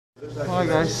Hi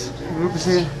guys, you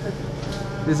see,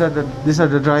 these are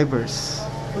the drivers.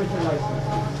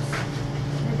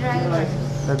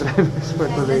 The drivers for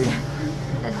today.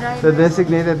 The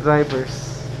designated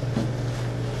drivers.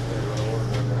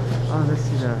 Oh, let's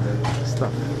see the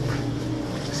stuff.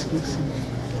 Excuse me.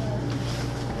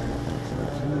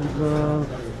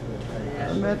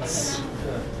 Helmets,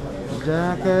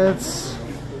 jackets,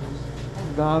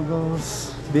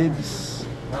 goggles, bibs.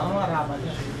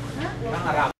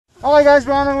 Alright guys,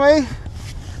 we're on our way.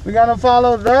 We're gonna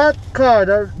follow that car,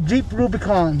 the Jeep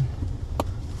Rubicon.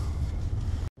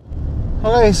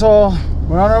 Okay, so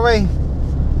we're on our way.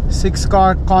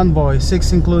 6-car convoy,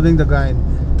 6 including the guide.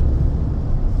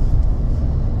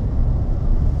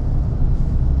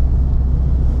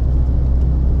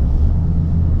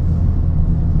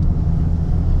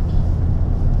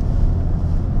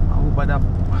 Badap.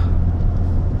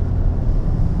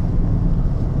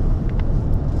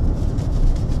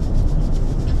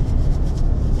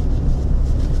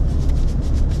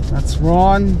 That's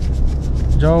Ron,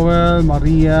 Joel,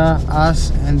 Maria,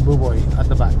 us, and Buboy at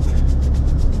the back.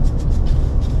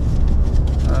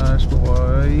 There's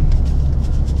Buboy.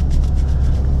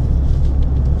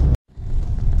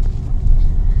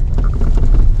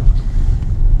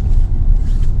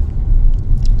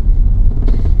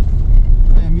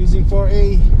 I'm using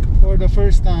 4A for the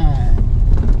first time.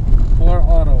 4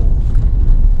 auto.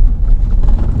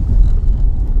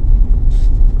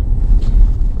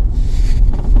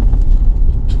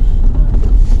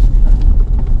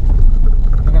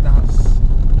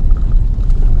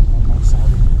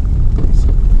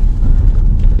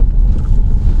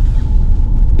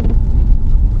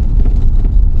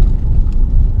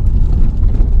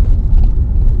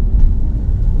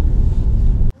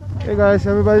 Hey guys,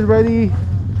 everybody's ready?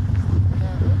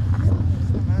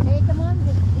 Hey, come on.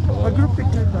 Mag-group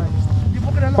picture tayo.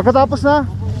 Pagkatapos na,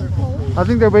 I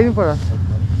think they're waiting for us.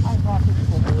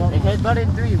 Hey, headbutt in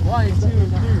 3. 1, 2,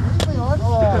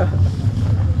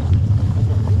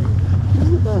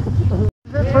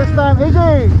 3. First time,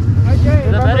 AJ!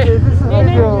 Remember this is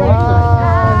Tokyo.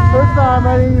 First time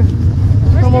riding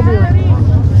snowmobile.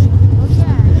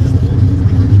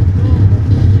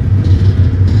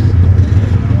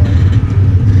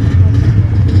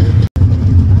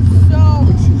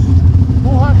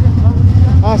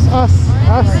 Us.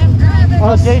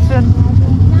 Jason,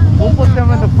 we'll put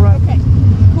them in the front. Okay,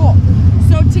 cool.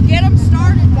 So to get them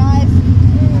started, guys,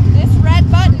 this red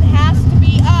button has to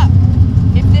be up.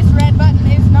 If this red button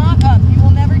is not up, you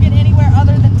will never get anywhere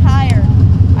other than tired.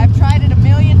 I've tried it a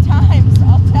million times,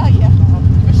 I'll tell you.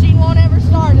 The machine won't ever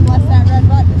start unless that red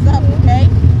button is up, okay?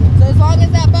 So as long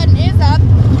as that button is up,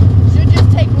 you should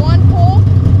just take one pull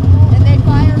and they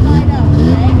fire right up,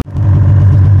 okay?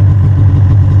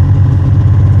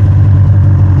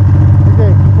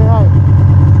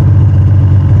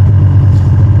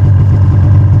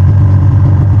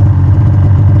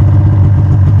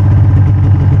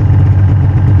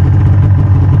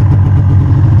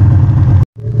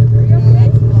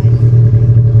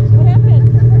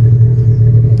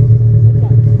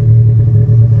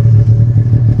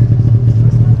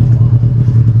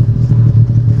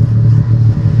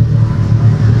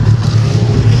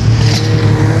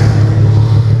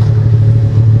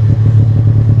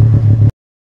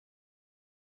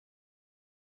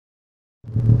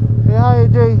 Say hi,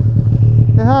 AJ.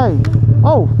 Say hi.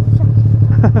 Oh.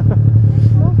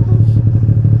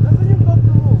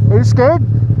 Are you scared?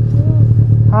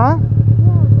 Huh?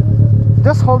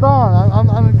 Just hold on. I'm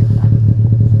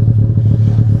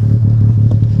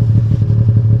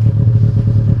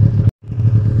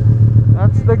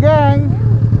That's the gang.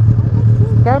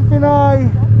 Camp Pinoy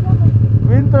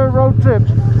winter road trip.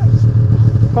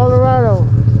 Colorado.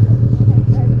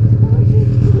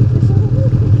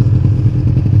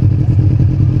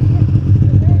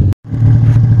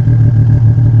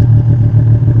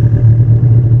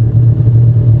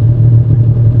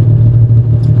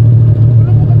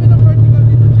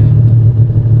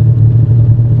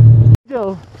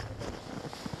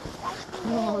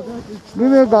 Give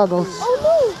me your goggles.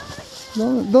 Oh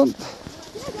No, don't.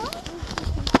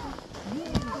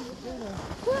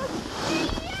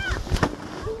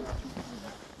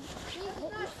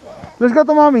 Let's go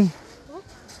to mommy.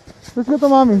 Let's go to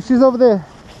mommy. She's over there.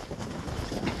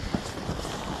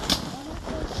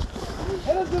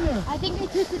 I think I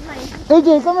twisted my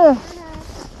AJ, come here.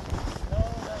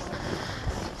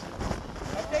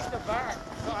 I'll take the back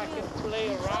so I can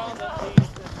play around and these.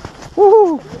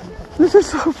 Woohoo! This is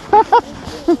so fun.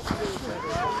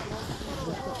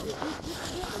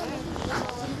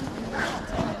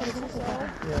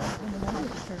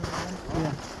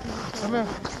 Yeah. Come here.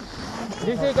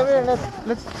 JC, come here.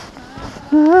 Let's.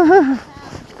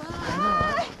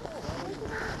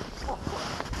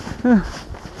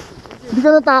 Hindi ka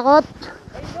natakot?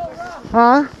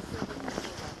 Ha?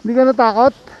 Hindi ka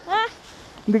natakot? Ha?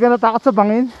 Hindi ka natakot sa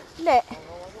bangin? Hindi.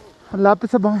 Ang lapit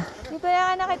sa bangin. Dito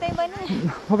yan nakita yung bangin.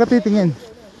 Huwag ka titingin.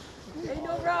 Hey,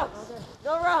 no rocks!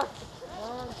 No rocks!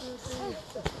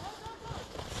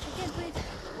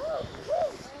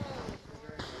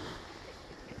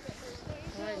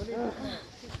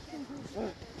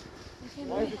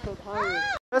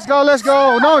 Let's go, let's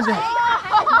go. No.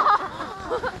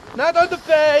 Not on the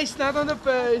face, not on the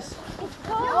face.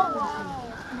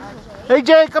 Hey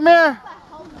Jay, come here.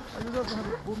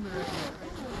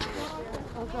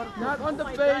 Not on the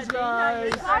face,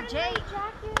 guys. Jay.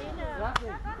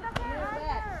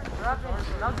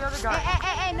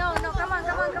 Hey, no, come on.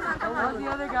 How's the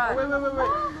other guy? Wait.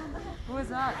 Who is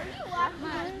that?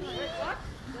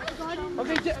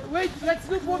 Okay, wait, let's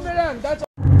do boomerang. That's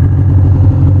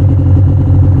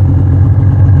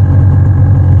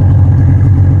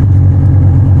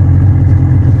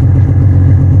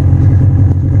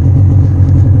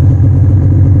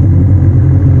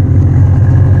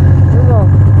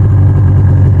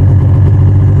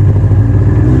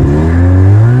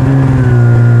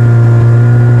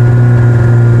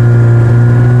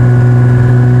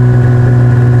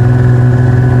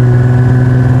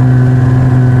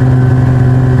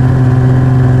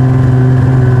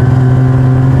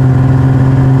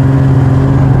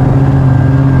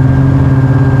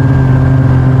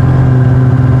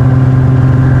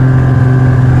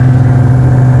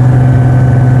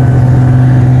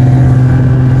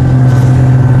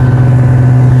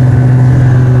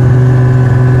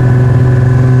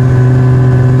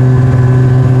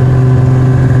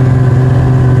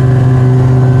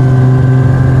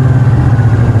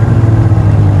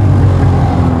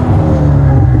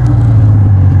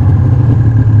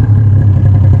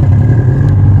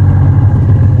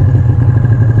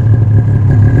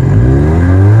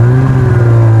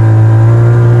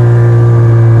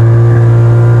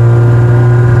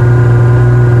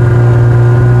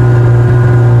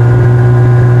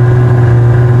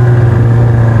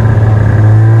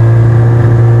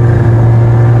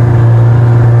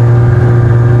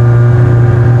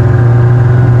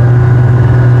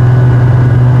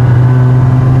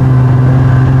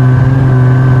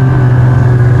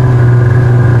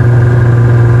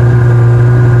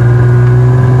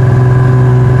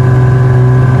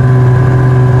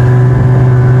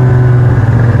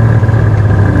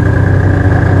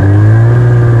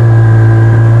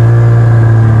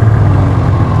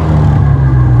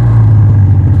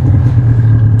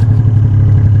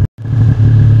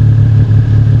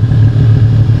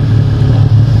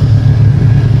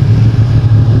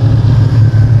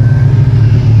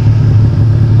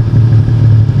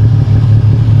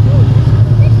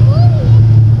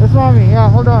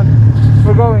hold on.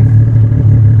 We're going.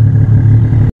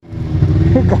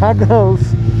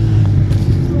 Goggles.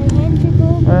 My hands are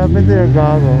cold. What happened to your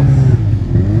goggles?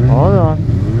 Hold on.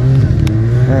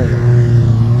 There you go.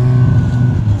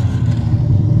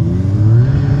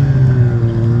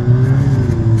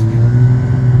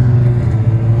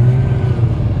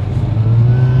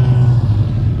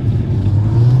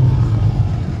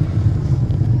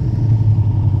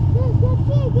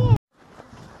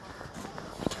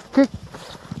 Kick.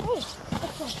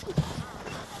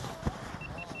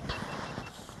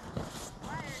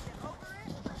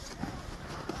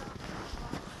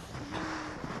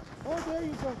 Oh, there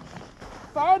you go.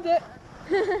 Found it.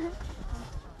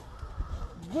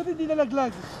 Good, hindi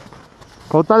nalaglag.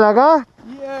 Ikaw talaga?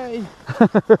 Yay.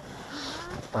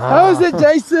 How's it,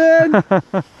 Jason?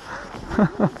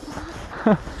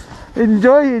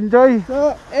 Enjoy.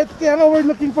 So, kaya nga we're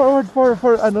looking forward for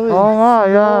ano eh. Oo nga,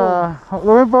 yeah.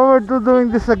 Looking forward to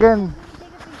doing this again.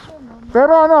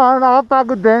 Pero ano,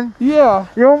 nakapagod din.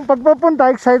 Yeah. Yung pagpapunta,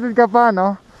 excited ka pa,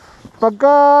 no?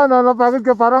 Pagka napagod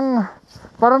ka, parang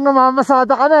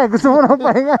namamasada ka na eh. Gusto mo na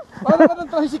pahinga. Parang ka ng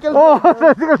tricycle Oo, driver.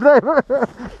 tricycle driver.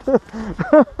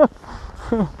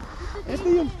 Ito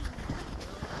yung...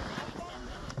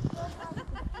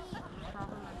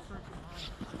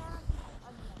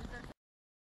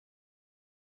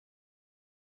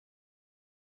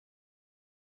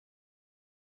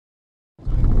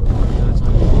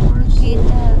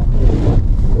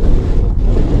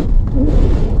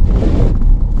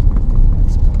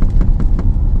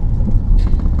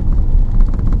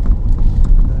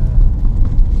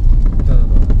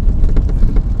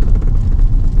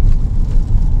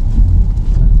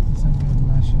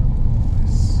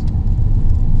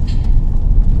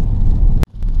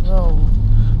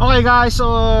 Okay guys, so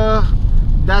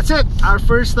that's it. Our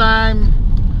first time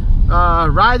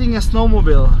riding a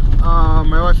snowmobile.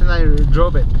 My wife and I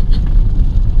drove it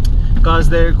because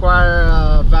they require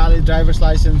a valid driver's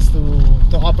license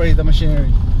to operate the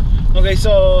machinery. Okay,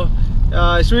 so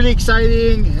it's really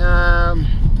exciting,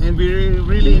 and we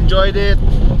really enjoyed it,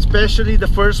 especially the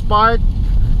first part.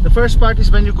 The first part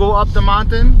is when you go up the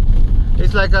mountain.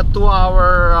 It's like a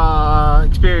 2-hour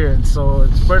experience. So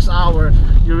it's first hour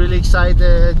you're really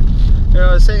excited, you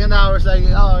know. Second hour is like,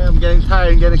 oh, I'm getting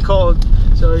tired and getting cold,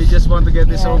 so you just want to get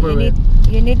this over with.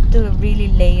 You need to really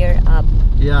layer up.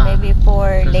 Yeah, maybe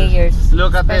 4 layers.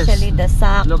 Look at this. Especially the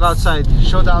socks. Look outside.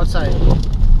 Show the outside.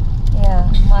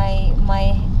 Yeah,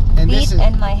 my And feet this is,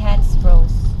 and my hands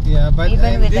froze. yeah, but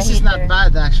even with this the is not heater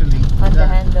bad actually. On the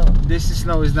handle. This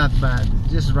snow is not bad.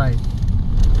 Just right.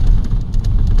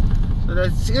 So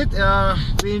that's it.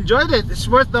 We enjoyed it. It's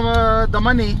worth the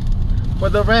money for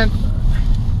the rent,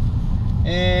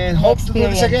 and hope to do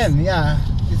this again. Yeah,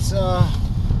 it's a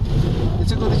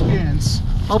good experience.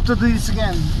 Hope to do this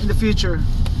again in the future.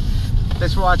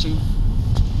 Thanks for watching.